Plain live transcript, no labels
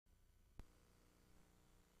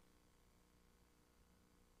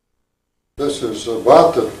This is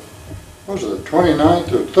about the, what was it,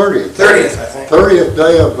 29th or 30th? 30th, I think. 30th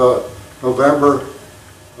day of November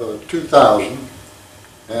 2000,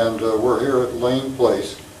 and we're here at Lane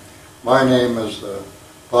Place. My name is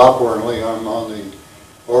Bob Wernle. I'm on the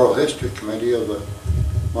Oral History Committee of the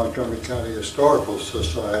Montgomery County Historical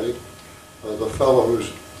Society. The fellow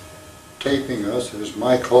who's taping us is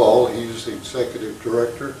Mike Hall. He's the executive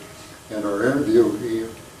director, and our interviewee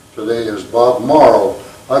today is Bob Morrow.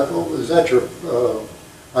 Is that your,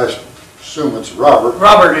 I assume it's Robert.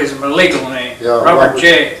 Robert is my legal name. Yeah, Robert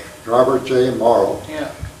J. Robert J. Morrow. Yeah.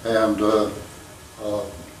 And,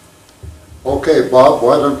 okay, Bob,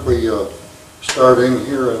 why don't we start in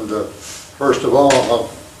here and first of all,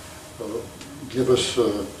 give us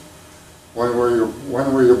when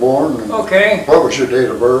were you born? And okay. What was your date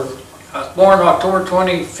of birth? I was born October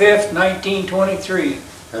 25th, 1923.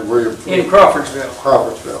 And were you in Crawfordsville.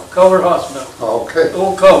 Crawfordsville. Culver Hospital. Okay.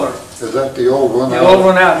 Old Culver. Is that the old one? The old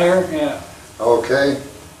one out here, yeah. Okay.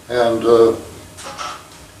 And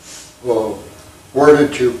well, where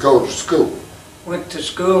did you go to school? Went to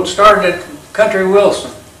school, started at Country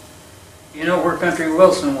Wilson. You know where Country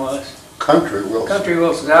Wilson was? Country Wilson. Country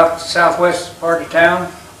Wilson's out southwest part of town.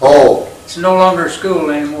 Oh. It's no longer a school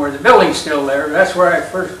anymore. The building's still there. That's where I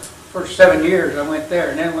first 7 years I went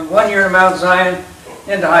there. And then went 1 year in Mount Zion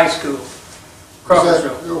into high school.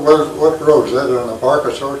 Crawfordsville. What road? Is that on the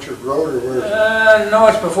Barkus Orchard Road or where is it? No,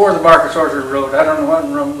 it's before the Barkus Orchard Road. I don't know what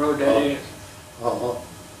road that is.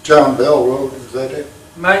 John Bell Road, is that it?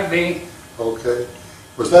 Might be. Okay.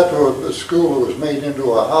 Was that a school that was made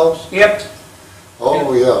into a house? Yep.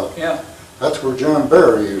 Oh, yep. Yeah. Yeah. That's where John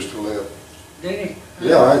Barry used to live. Did he?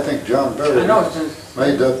 Yeah, I think John Barry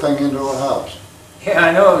made that thing into a house. Yeah,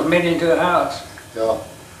 I know it was made into a house. Yeah.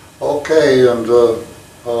 Okay, and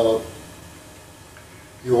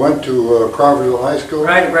you went to Crawfordsville High School?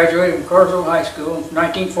 Right, I graduated from Crawfordsville High School in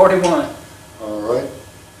 1941. All right.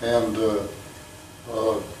 And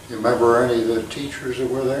you remember any of the teachers that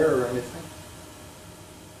were there or anything?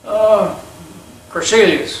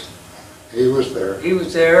 Corselius. He was there. He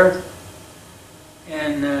was there.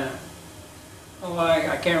 And,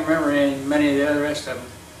 I can't remember many of the other rest of them.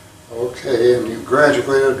 Okay, and you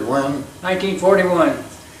graduated when? 1941.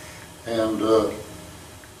 And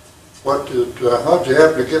how'd you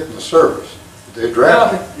happen to get in the service? Did they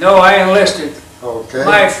draft you? No, I enlisted. Okay.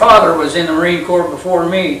 My father was in the Marine Corps before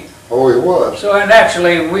me. Oh, he was? So, and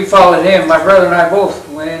actually, we followed him. My brother and I both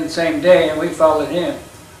went in the same day, and we followed him.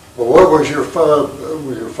 Well, what was your father?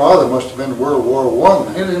 Your father must have been World War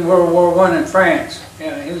I. He was in World War I in France.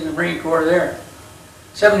 Yeah, he was in the Marine Corps there.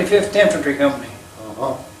 75th Infantry Company.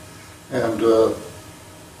 Uh-huh. And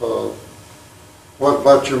what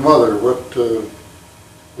about your mother?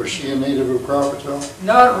 Was she a native of Crawfordsville?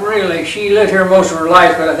 Not really. She lived here most of her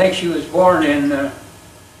life, but I think she was born in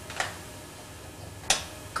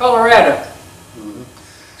Colorado. Mm-hmm.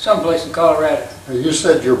 Someplace in Colorado. You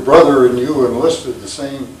said your brother and you enlisted the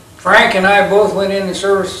same... Frank and I both went in the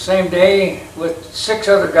service the same day with 6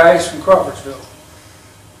 other guys from Crawfordsville.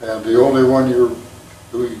 And the only one who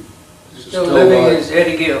is still living is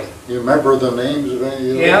Eddie Gill. You remember the names of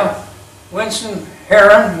any of them? Yeah. Winston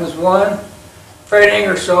Heron was one. Fred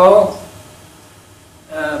Ingersoll.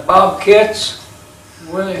 Bob Kitts.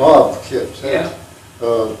 William. Bob Kitts. Yeah.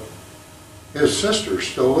 His sister's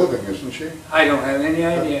still living, isn't she? I don't have any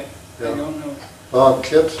idea. Yeah. I don't know. Bob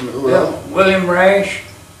Kitts and who else? William Rash.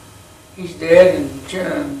 He's dead.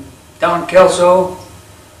 And Don Kelso.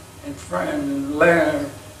 And Larry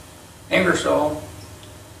Ingersoll.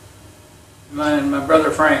 My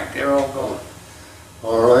brother Frank. They're all gone.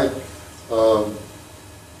 All right.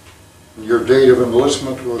 Your date of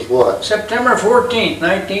enlistment was what? September 14th,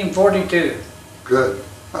 1942. Good.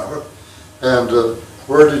 And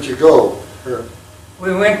where did you go?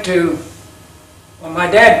 We went to, well, my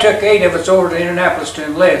dad took 8 of us over to Indianapolis to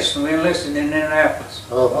enlist, and we enlisted in Indianapolis.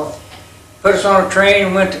 Uh-huh. Put us on a train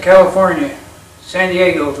and went to California, San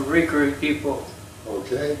Diego to recruit people.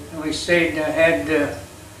 Okay. And we stayed, had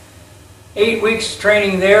 8 weeks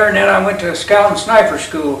training there, and then I went to a scout and sniper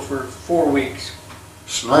school for 4 weeks.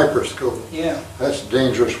 Sniper school? Yeah. That's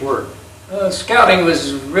dangerous work. Scouting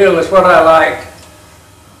was real, it's what I liked.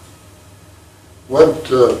 What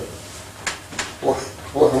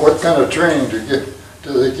kind of training do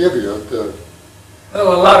they give you?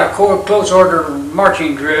 Well, a lot of close order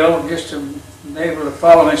marching drill, just to be able to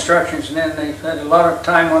follow instructions, and then they had a lot of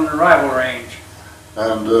time on the rifle range.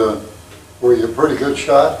 And were you a pretty good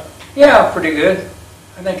shot? Yeah, pretty good.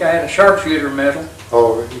 I think I had a sharpshooter medal.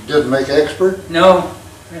 Oh, you didn't make expert? No,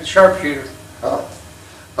 I had a sharpshooter. I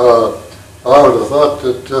would have thought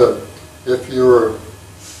that if you were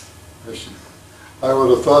I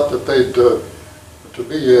would have thought that they'd, to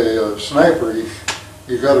be a sniper,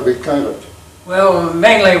 you got to be kind of... Well,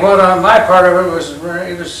 mainly what on my part of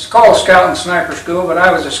it was called Scout and Sniper School, but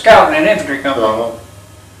I was a scout in an infantry company.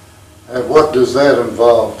 And what does that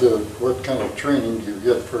involve? What kind of training do you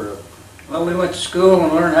get for it? Well, we went to school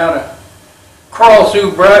and learned how to crawl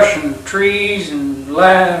through brush and trees and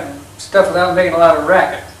stuff without making a lot of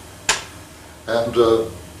racket. And,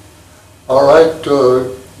 all right,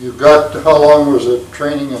 you got, how long was it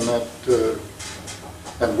training in that,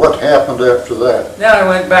 and what happened after that? Then I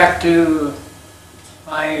went back to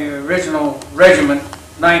my original regiment,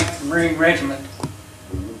 9th Marine Regiment,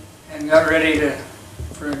 and got ready to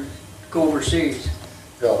go overseas.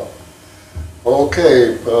 Yeah.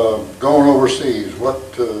 Okay, going overseas,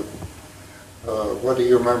 what do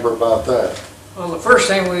you remember about that? Well, the first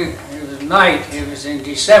thing it was night, it was in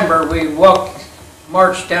December, we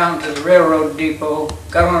marched down to the railroad depot,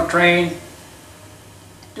 got on a train,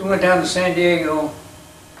 went down to San Diego,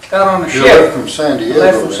 got on a ship. You left from San Diego?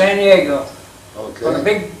 Left from San Diego. Okay. On a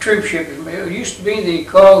big troop ship. It used to be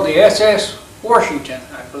called the SS Washington,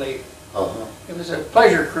 I believe. Uh-huh. It was a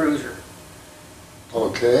pleasure cruiser.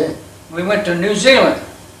 Okay. We went to New Zealand.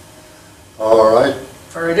 All right.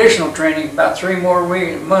 For additional training, about 3 more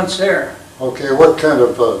months there. Okay, what kind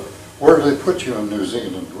of, where did they put you in New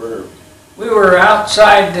Zealand? Where? We were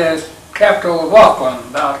outside the capital of Auckland,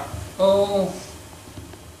 about,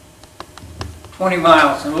 20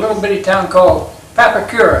 miles, in a little bitty town called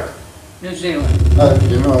Papua, New Zealand. Do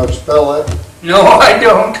you know how to spell that? No, I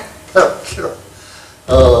don't. Sure.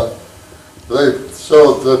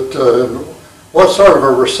 What sort of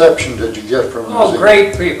a reception did you get from New Zealand? Oh,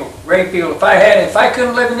 great people, great people. If I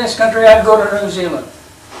couldn't live in this country, I'd go to New Zealand.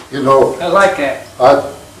 You know, I like that.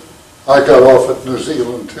 I got off at New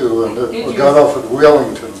Zealand too, and we got off at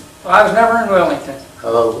Wellington. Well, I was never in Wellington.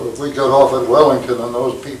 We got off at Wellington, and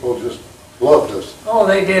those people just loved us. Oh,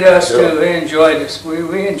 they did us too. They enjoyed us.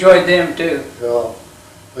 We enjoyed them too. Yeah,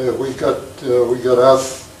 we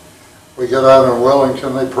got out in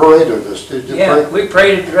Wellington. They paraded us. Did you? Yeah, we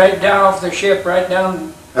paraded right down off the ship, right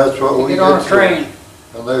down. That's what we did. Get on a train.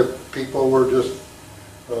 And people were just,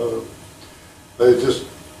 they just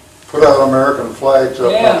put out American flags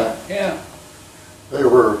up. Yeah, yeah. They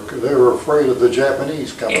were afraid of the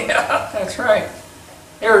Japanese coming. Yeah, that's right.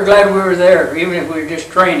 They were glad we were there, even if we were just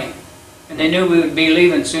training. And they knew we would be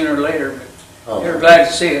leaving sooner or later, but they were glad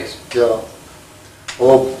to see us. Yeah.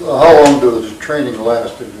 Well, how long did the training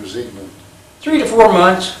last in New Zealand? 3 to 4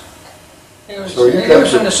 months. It was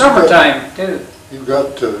in the summertime too. You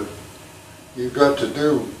got to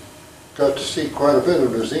see quite a bit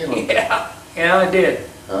of New Zealand. Yeah, I did.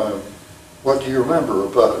 What do you remember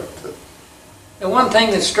about it? The one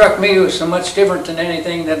thing that struck me was so much different than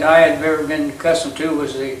anything that I had ever been accustomed to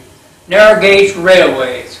was the narrow gauge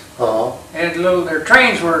railways. And their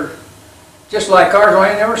trains were just like ours,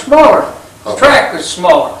 only they were smaller. The track was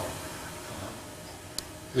smaller.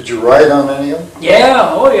 Did you ride on any of them?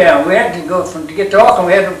 Yeah, oh yeah. We had to go to get to Auckland.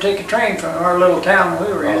 We had to take a train from our little town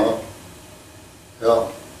we were in. Yeah.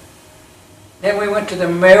 Then we went to the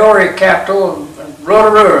Maori capital of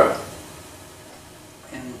Rotorua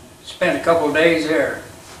and spent a couple of days there,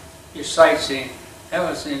 just sightseeing. That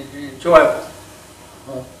was enjoyable.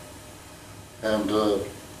 And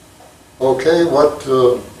okay,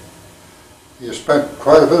 you spent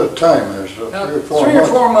quite a bit of time there, so 3 or 4 months. 3 or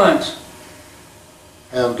 4 months.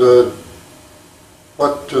 And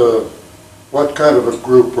what kind of a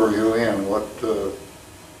group were you in?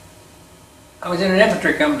 I was in an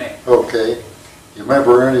infantry company. Okay. You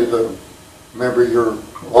remember remember your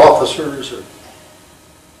officers? Or?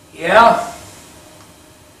 Yeah.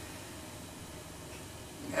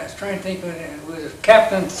 I was trying to think of it. It was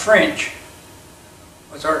Captain French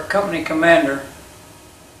was our company commander.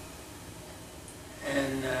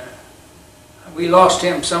 And we lost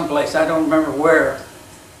him someplace. I don't remember where.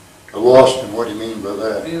 Lost him? What do you mean by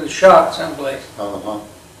that? He was shot someplace.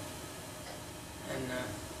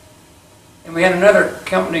 And we had another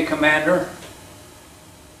company commander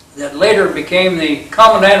that later became the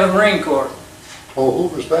Commandant of the Marine Corps. Oh, who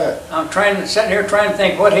was that? I'm sitting here trying to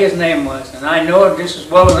think what his name was, and I know it just as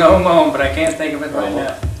well as I know my own, but I can't think of it right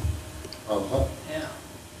now. Yeah.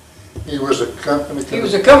 He was a company. He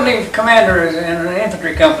was a company commander in an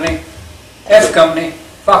infantry company, F Company,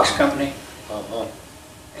 Fox Company.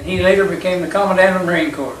 And he later became the Commandant of the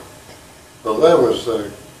Marine Corps. Well, that was.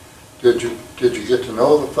 Did you get to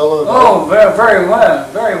know the fellow? Oh, very well,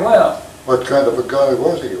 very well. What kind of a guy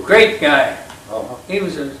was he? Great guy.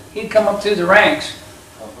 He'd come up through the ranks.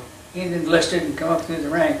 He'd enlisted and come up through the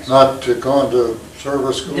ranks. Not gone to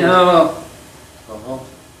service school? No.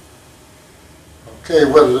 Okay,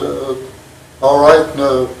 well, all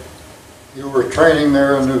right. You were training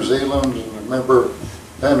there in New Zealand, and remember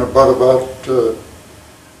then about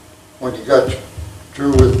when you got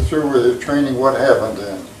through with your training, what happened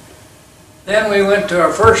then? Then we went to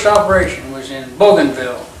our first operation, was in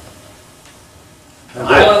Bougainville,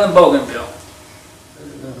 island of Bougainville.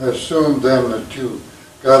 I assumed then that you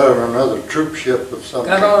got on another troop ship of some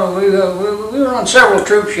kind. We were on several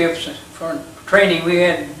troop ships for training. We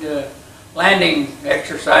had landing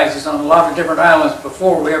exercises on a lot of different islands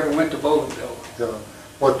before we ever went to Bougainville. Yeah.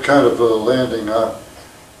 What kind of landing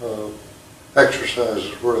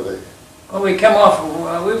exercises were they? Well, we come off.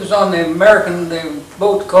 We was on the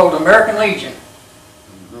boat called American Legion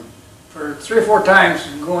for 3 or 4 times,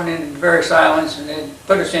 going into various islands, and they'd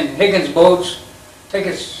put us in Higgins boats, take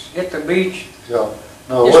us hit the beach. Yeah.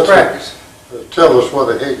 Now, just practice. Tell us what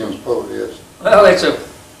a Higgins boat is. Well, it's a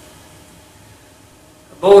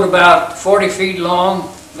boat about 40 feet long,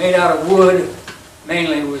 made out of wood.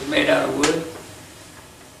 Mainly it was made out of wood,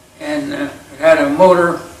 and it had a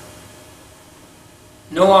motor.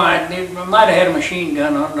 No, it might have had a machine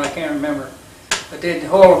gun on it, I can't remember. But they'd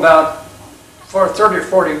haul about 30 or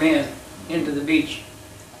 40 men into the beach,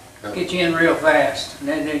 get you in real fast, and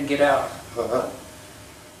then they'd get out.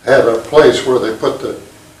 Had a place where they put the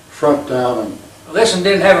front down and... Well, this one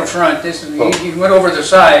didn't have a front. This one, you went over the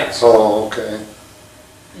sides. Oh, okay.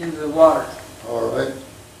 Into the water. All right.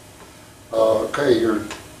 Okay,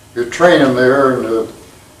 you're training there, and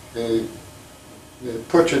they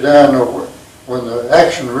put you down. When the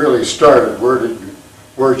action really started,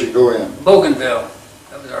 where'd you go in? Bougainville.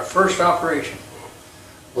 That was our first operation.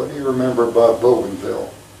 What do you remember about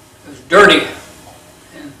Bougainville? It was dirty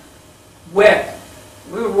and wet.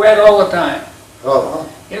 We were wet all the time. Uh-huh.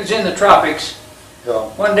 It was in the tropics. Yeah.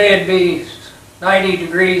 One day it'd be 90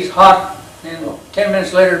 degrees hot, and 10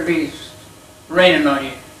 minutes later it'd be raining on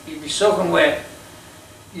you. You'd be soaking wet.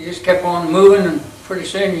 You just kept on moving, and pretty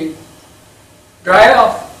soon you'd dry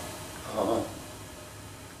off.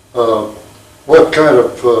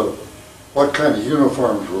 What kind of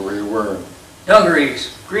uniforms were you wearing?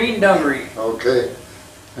 Dungarees, green dungaree. Okay.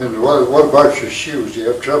 And what about your shoes? Do you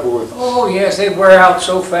have trouble with? Oh yes, they'd wear out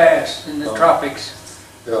so fast in the tropics.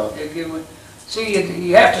 Yeah. See,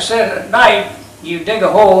 you have to set at night. You dig a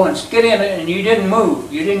hole and get in it, and you didn't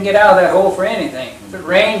move. You didn't get out of that hole for anything. If it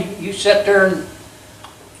rained, you sat there in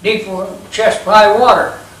deep chest-high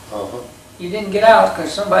water. You didn't get out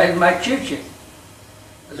because somebody might shoot you.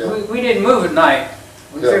 Yeah. We didn't move at night.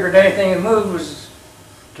 We figured anything that moved was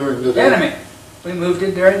during the enemy. We moved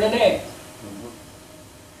it during the day.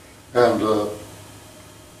 And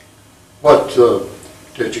what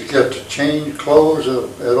did you get to change clothes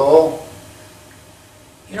at all?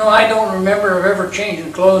 You know, I don't remember ever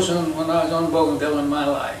changing clothes when I was on Bougainville in my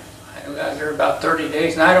life. I was there about 30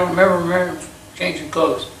 days, and I don't remember changing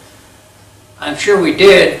clothes. I'm sure we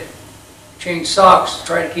did change socks to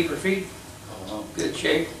try to keep our feet in good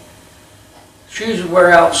shape. Shoes would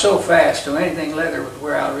wear out so fast, so anything leather would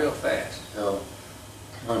wear out real fast. Yeah,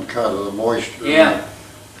 on kind of the moisture. Yeah.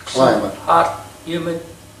 Climate. Hot, humid.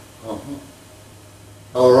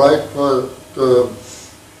 All right, but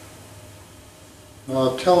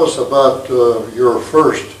now tell us about your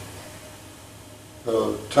first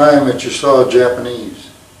time that you saw Japanese.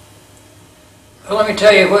 Well, let me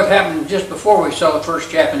tell you what happened just before we saw the first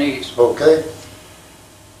Japanese. Okay.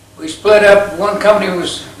 We split up. One company it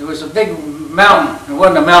was a big mountain. It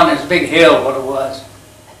wasn't a mountain, it was a big hill, what it was.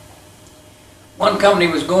 One company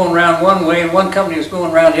was going around one way and one company was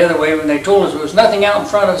going around the other way when they told us there was nothing out in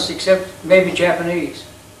front of us except maybe Japanese.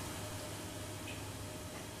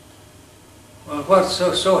 Well, what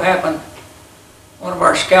so happened, one of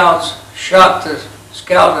our scouts shot the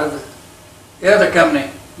scout of the other company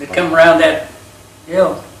that come around that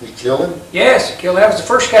hill. You kill him? Yes, killed him. That was the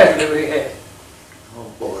first casualty we had. Oh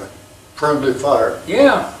boy. Friendly fire.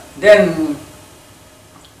 Yeah. Then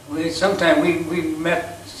we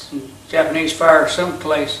met some Japanese fire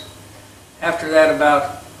someplace. After that,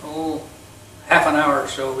 about half an hour or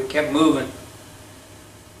so, we kept moving.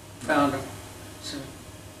 Found them.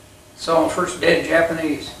 Saw the first dead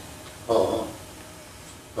Japanese.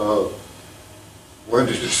 When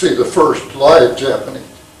did you see the first live Japanese?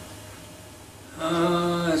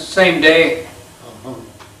 Same day.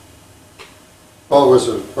 What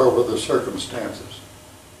were the circumstances?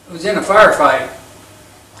 It was in a firefight.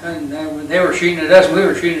 And they were shooting at us and we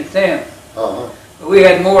were shooting at them. But we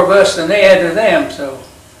had more of us than they had of them, so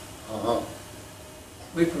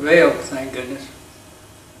we prevailed, thank goodness.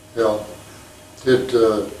 Yeah. Did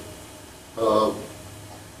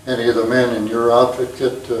any of the men in your outfit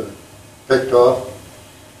get picked off?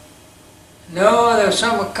 No, there was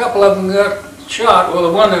a couple of them got shot.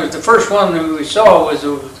 Well, the first one that we saw was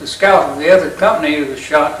the scout of the other company who was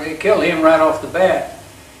shot. They killed him right off the bat.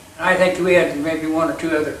 And I think we had maybe one or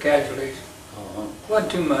two other casualties.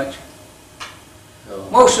 Wasn't too much.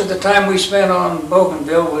 Most of the time we spent on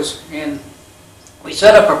Bougainville was we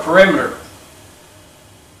set up a perimeter.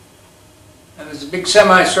 It was a big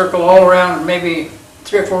semicircle all around, maybe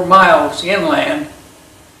 3 or 4 miles inland,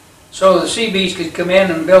 so the Seabees could come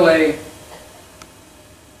in and build a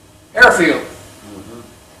airfield.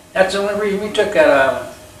 That's the only reason we took that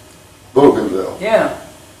island. Bougainville. Yeah.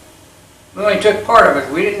 We only took part of it.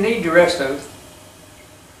 We didn't need the rest of it.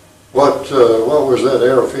 What was that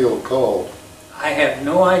airfield called? I have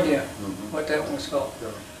no idea what that one was called.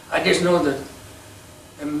 Yeah. I just know that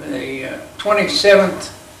the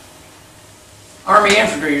 27th Army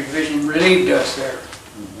Infantry Division relieved us there.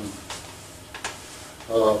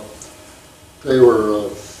 They were,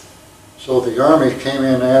 so the Army came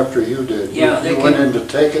in after you did. Yeah, you went in to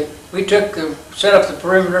take it? We set up the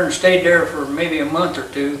perimeter and stayed there for maybe a month or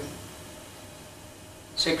two,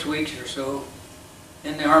 6 weeks or so.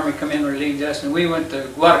 Then the Army come in and relieved us, and we went to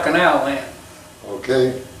Guadalcanal then.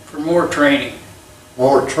 Okay. For more training.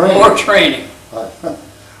 More training? More training.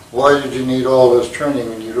 Why did you need all this training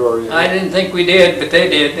when you'd already... I didn't think we did, but they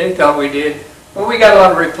did. They thought we did. Well, we got a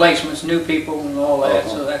lot of replacements, new people and all that,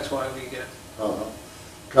 so that's why we got...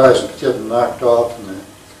 Guys getting knocked off and the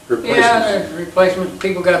replacements... Yeah, the replacement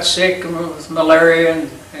people got sick with malaria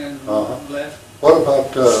and left. What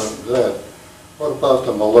about that? What about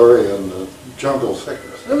the malaria and the jungle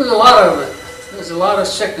sickness? There was a lot of it. There was a lot of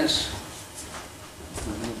sickness.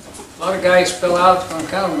 A lot of guys fell out on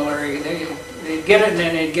account of malaria. They'd get it and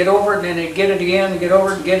then they'd get over it and then they'd get it again, get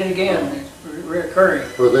over it and get it again. It's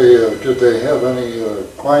reoccurring. Were they, did they have any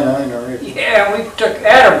quinine or anything? Yeah, we took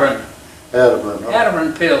Adabrin. Adabrin.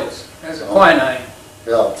 Adabrin pills as a quinine.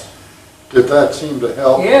 Yeah. Did that seem to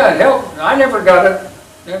help? Yeah, it helped. I never got it.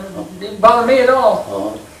 Didn't bother me at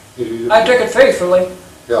all. I took it faithfully.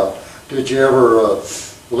 Yeah. Did you ever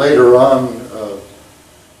later on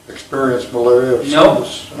experience malaria? No,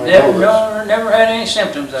 never had any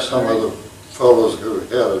symptoms of it. Some of the fellows who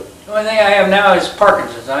had it. The only thing I have now is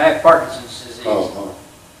Parkinson's. I have Parkinson's disease.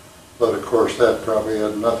 But of course that probably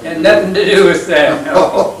had nothing Had nothing to do with that,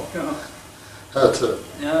 no. No.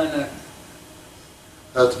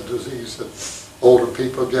 That's a disease that older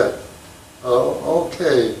people get.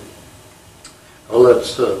 Okay. Well,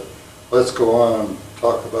 let's go on and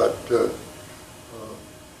talk about.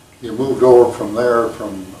 You moved over from there,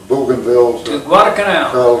 from Bougainville to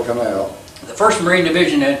Guadalcanal. Guadalcanal. The 1st Marine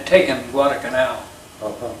Division had taken Guadalcanal.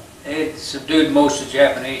 They had subdued most of the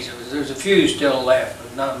Japanese. There's a few still left,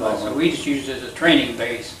 but not much. So we just used it as a training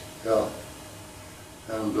base. Yeah.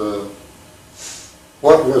 And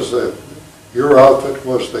what was your outfit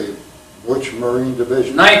was which Marine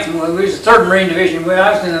Division? 9th, well, we was the 3rd Marine Division.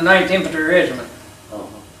 I was in the 9th Infantry Regiment.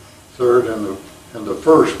 3rd and the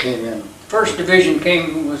 1st came in. 1st Division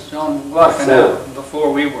was on Guadalcanal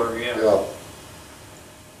before we were, yeah. Yeah.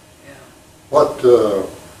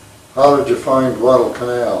 How did you find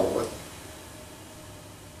Guadalcanal?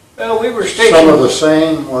 Well, we were stationed... Some of the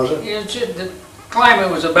same, was it? The climate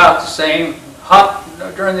was about the same. Hot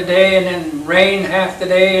during the day and then rain half the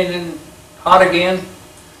day and then hot again.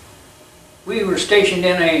 We were stationed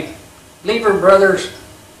in a Lever Brothers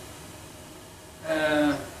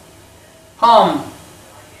palm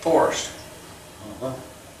forest.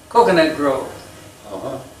 Coconut grove.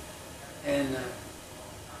 And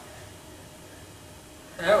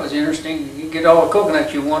that was interesting. You get all the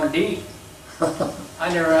coconuts you wanted to eat. I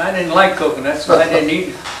didn't like coconuts, so I didn't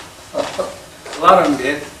eat them. A lot of them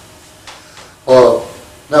did.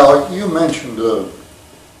 Now you mentioned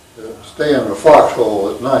staying in a foxhole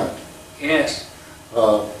at night. Yes.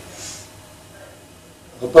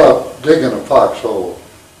 About digging a foxhole.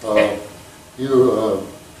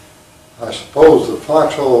 I suppose the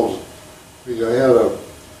foxholes, you had a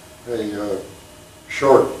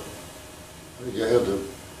short, you had the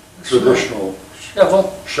traditional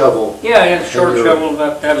shovel. Yeah, I had a short shovel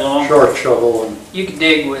about that long. Short shovel. And you could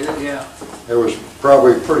dig with it, yeah. It was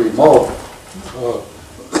probably pretty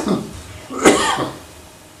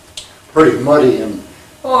pretty muddy and...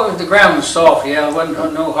 Oh, the ground was soft, yeah. It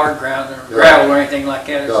wasn't no hard ground or gravel or anything like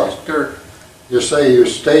that. It was just dirt. You say you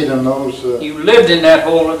stayed in those... You lived in that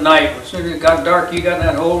hole at night. As soon as it got dark, you got in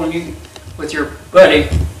that hole and you, with your buddy,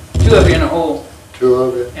 2 of you in a hole. 2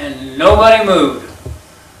 of you? And nobody moved.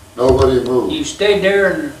 Nobody moved? You stayed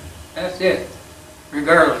there and that's it,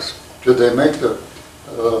 regardless. Did they make the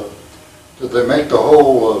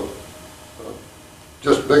hole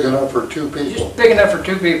Just big enough for two people? Just big enough for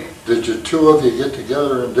two people. Did you two of you get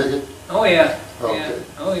together and dig it? Oh yeah. Okay. Yeah.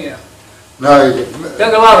 Oh yeah. Now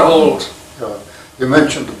Dug a lot of holes. You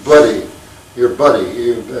mentioned the buddy, your buddy.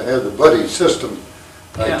 You had the buddy system,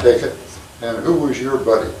 I take it. And who was your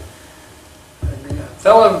buddy? A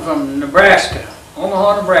fellow from Nebraska,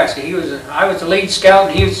 Omaha, Nebraska. I was the lead scout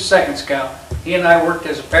and he was the second scout. He and I worked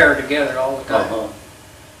as a pair together all the time.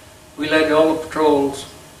 We led all the patrols.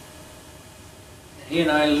 He and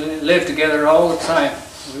I lived together all the time.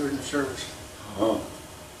 We were in the service.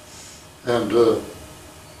 And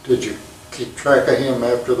did you keep track of him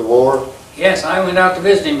after the war? Yes, I went out to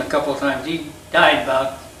visit him a couple of times. He died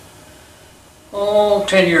about,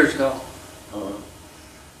 10 years ago.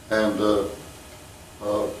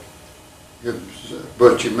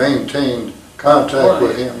 But you maintained contact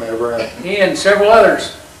with him ever after? He and several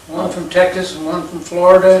others. One from Texas and one from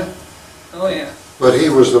Florida. Oh yeah. But he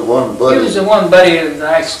was the one buddy? He was the one buddy that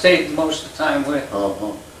I stayed most of the time with.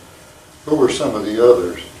 Who were some of the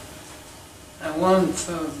others? One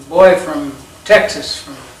boy from Texas.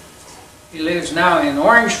 He lives now in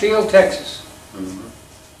Orangefield, Texas.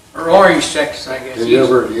 Or Orange, Texas, I guess. Did you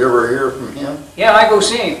ever hear from him? Yeah, I go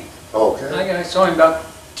see him. Okay. I saw him about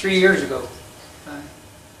 3 years ago.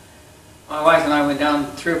 My wife and I went down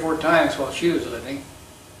 3 or 4 times while she was living.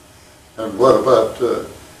 And what about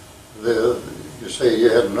you say you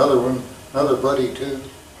had another buddy too?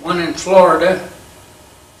 One in Florida,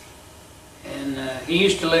 and he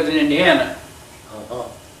used to live in Indiana.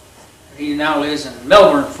 He now lives in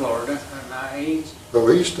Melbourne, Florida. So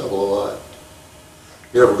he's still alive.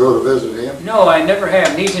 You ever go to visit him? No, I never have.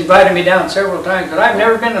 And he's invited me down several times, but I've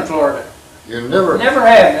never been to Florida. You never? Never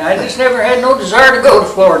have. I just never had no desire to go to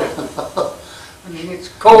Florida. When it gets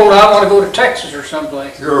cold, I want to go to Texas or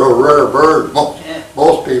someplace. You're a rare bird.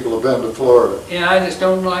 Most people have been to Florida. Yeah, I just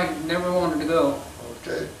never wanted to go.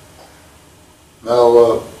 Okay.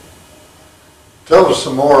 Now, tell us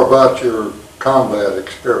some more about your combat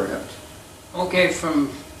experience. Okay,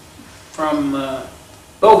 from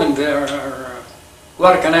Bougainville or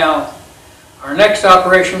Guadalcanal, our next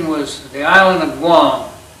operation was the island of Guam.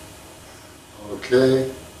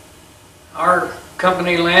 Okay. Our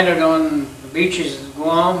company landed on the beaches of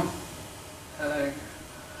Guam,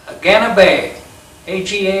 Agana Bay,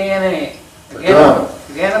 A-G-A-N-A,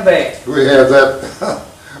 Agana Bay. We have that.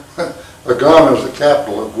 Agana is the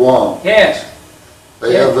capital of Guam. Yes.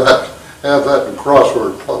 They have that in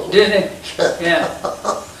crossword puzzles. Did they? Yeah.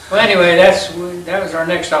 Well, anyway, that was our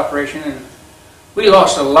next operation, and we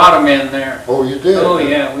lost a lot of men there. Oh, you did? Oh,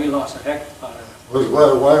 yeah, we lost a heck of a lot of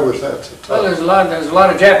them. Why was that so tough? Well, there's a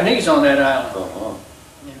lot of Japanese on that island.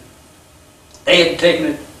 Yeah. They had taken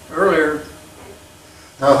it earlier.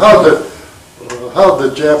 Now, how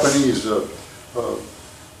the Japanese?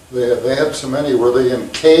 They had so many. Were they in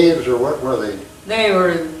caves or what were they? They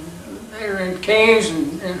were in caves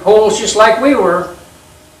and holes just like we were.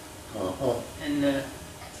 And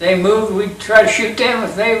if they moved, we'd try to shoot them.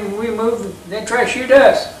 If we moved, they'd try to shoot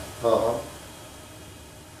us.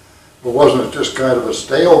 Well, wasn't it just kind of a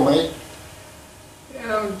stalemate?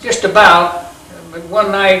 Just about. But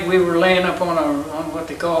one night we were laying up on what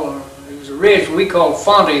they call it was a ridge we called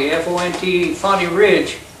Fonte, F-O-N-T, Fonte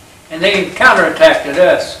Ridge, and they counterattacked at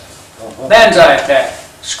us. Banzai attack,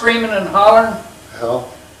 screaming and hollering. Yeah.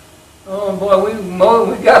 Oh boy, we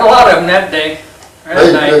got a lot of them that day.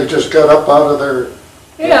 They just got up out of their...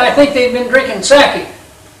 Yeah, I think they'd been drinking sake.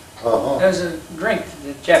 There's a drink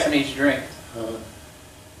the Japanese drink.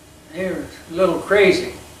 They were a little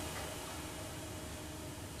crazy.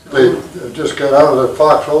 So they just got out of their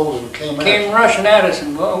foxholes and came rushing at us,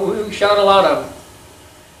 and we shot a lot of them.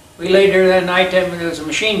 We laid there that night, there was a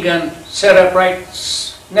machine gun set up right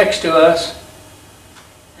next to us.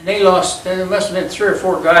 And there must have been 3 or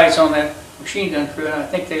 4 guys on that machine gun crew, and I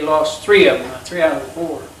think they lost 3 of them, 3 out of the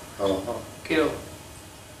 4 killed.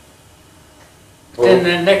 Then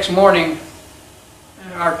the next morning,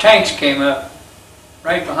 our tanks came up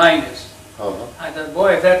right behind us. I thought,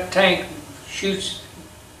 boy, if that tank shoots,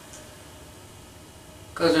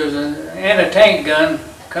 because there's an anti-tank gun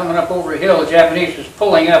coming up over a hill. The Japanese was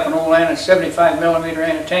pulling up an old 75mm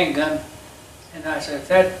anti-tank gun, and I said, if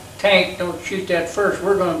that tank don't shoot that first,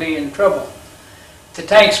 we're going to be in trouble. The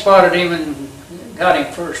tank spotted him and got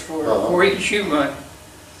him first before he could shoot one.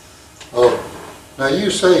 Now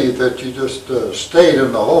you say that you just stayed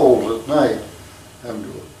in the holes at night, and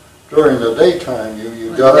during the daytime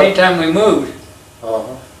you got up? In the daytime we moved.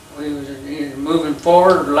 We was either moving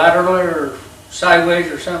forward, laterally, or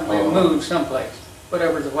sideways, or something. We moved someplace,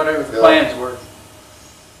 whatever the plans were.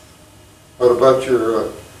 What about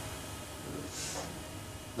your?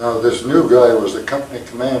 Now, this new guy was the company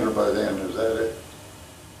commander by then, is that it?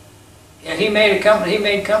 Yeah, he made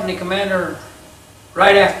company commander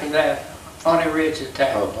right after that Pawnee Ridge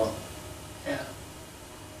attack. Yeah.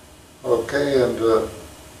 Okay, and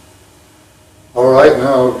all right,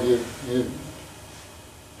 now you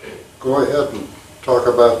go ahead and talk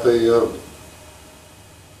about the.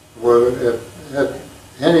 At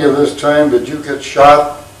any of this time, did you get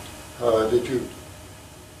shot?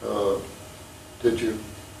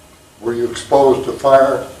 Were you exposed to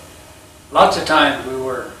fire? Lots of times we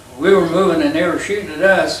were moving and they were shooting at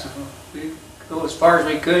us. We'd go as far as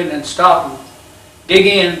we could and then stop and dig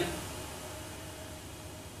in.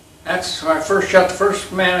 That's when I first shot. The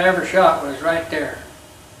first man I ever shot was right there.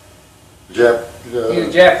 Jap? He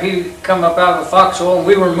was Jap. He come up out of the foxhole and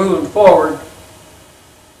we were moving forward.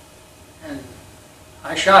 And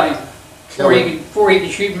I shot him before he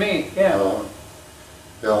could shoot me. Yeah.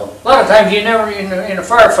 Yeah. A lot of times you never, in a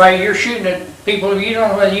firefight, you're shooting at people, you don't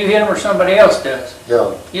know whether you hit them or somebody else does.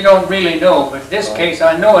 Yeah. You don't really know, but in this case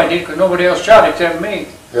I know I did because nobody else shot except me.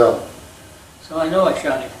 Yeah. So I know I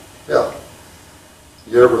shot him. Yeah.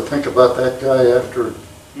 You ever think about that guy after?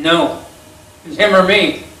 No. It was him or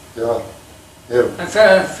me. Yeah.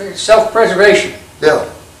 Yeah. Self-preservation. Yeah.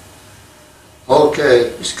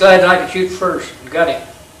 Okay. Just glad I could shoot first and got him.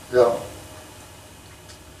 Yeah.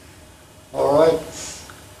 All right.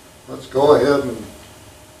 Let's go ahead and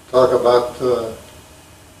talk about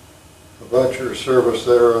your service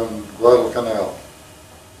there in Guadalcanal.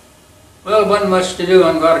 Well, there wasn't much to do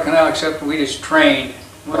on Guadalcanal except we just trained,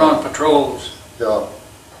 went on patrols. Yeah.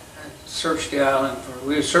 Searched the island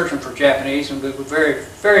we were searching for Japanese, and we were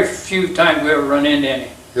very few times we ever run into any.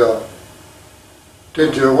 Yeah.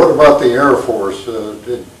 What about the Air Force?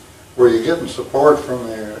 Were you getting support from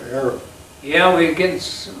the Air? Yeah, we were getting,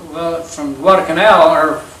 well, from Guadalcanal,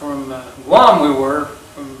 or from Guam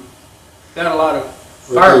got a lot of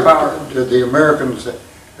firepower. Did the Americans,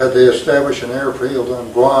 had they established an airfield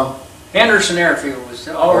on Guam? Henderson Airfield was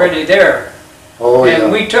already there. Oh, and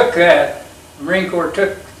yeah. we took that, the Marine Corps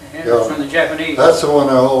took from the Japanese. That's the one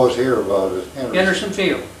I always hear about, is Henderson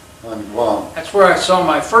Field. On Guam. That's where I saw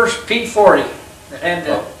my first P-40 that had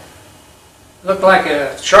the, looked like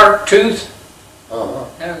a sharp tooth.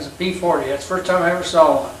 That was a P-40. That's the first time I ever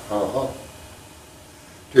saw one.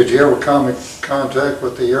 Did you ever come in contact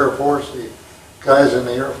with the Air Force, the guys in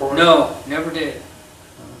the Air Force? No, never did.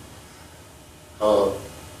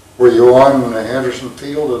 Were you on the Henderson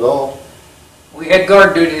Field at all? We had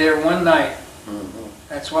guard duty there one night.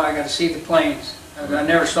 That's why I got to see the planes. I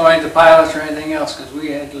never saw any of the pilots or anything else because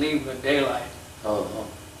we had to leave with daylight.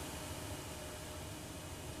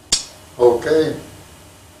 Okay.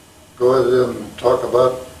 Go ahead and talk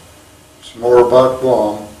about some more about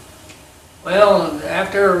Guam. Well,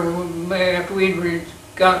 after we'd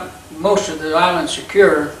got most of the island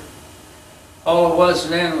secure, all it was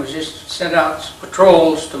then was just send out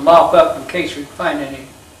patrols to mop up in case we'd find any.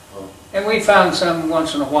 And we found some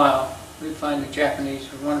once in a while. We'd find the Japanese,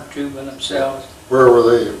 one or two by themselves. Where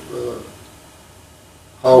were they?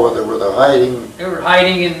 How were they? Were they hiding? They were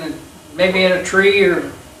hiding maybe in a tree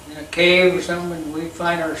or in a cave or something. And we'd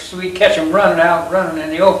catch them running in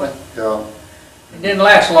the open. Yeah. It didn't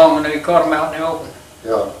last long when they caught them out in the open.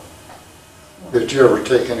 Yeah. Did you ever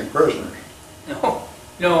take any prisoners? No.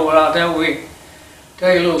 No, well, I'll tell you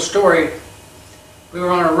a little story. We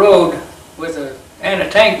were on a road with an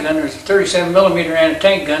anti-tank gun. There was a 37mm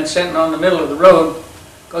anti-tank gun sitting on the middle of the road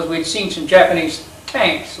because we'd seen some Japanese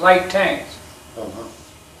tanks, light tanks.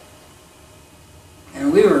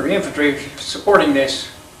 And we were infantry supporting this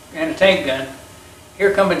anti-tank gun.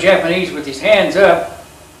 Here come a Japanese with his hands up,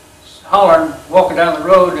 hollering, walking down the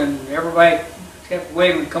road, and everybody kept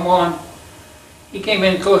waving, come on. He came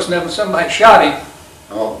in close enough and somebody shot him.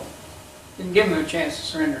 Didn't give him a chance to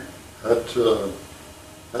surrender.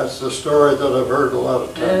 That's the story that I've heard a lot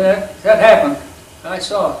of times. Yeah, that happened. I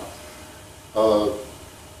saw it.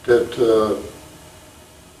 Did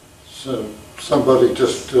somebody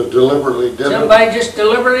just deliberately did it? Somebody just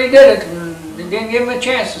deliberately did it and didn't give him a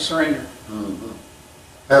chance to surrender.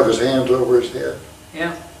 Have his hands over his head?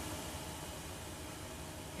 Yeah.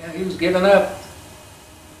 Yeah, he was giving up.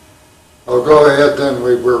 I'll go ahead then.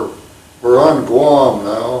 We're on Guam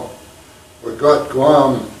now. We got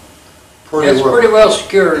Guam pretty well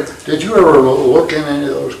secured. Did you ever look in any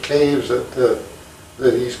of those caves that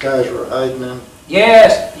these guys were hiding in?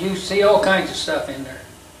 Yes, you see all kinds of stuff in there.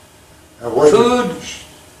 Food,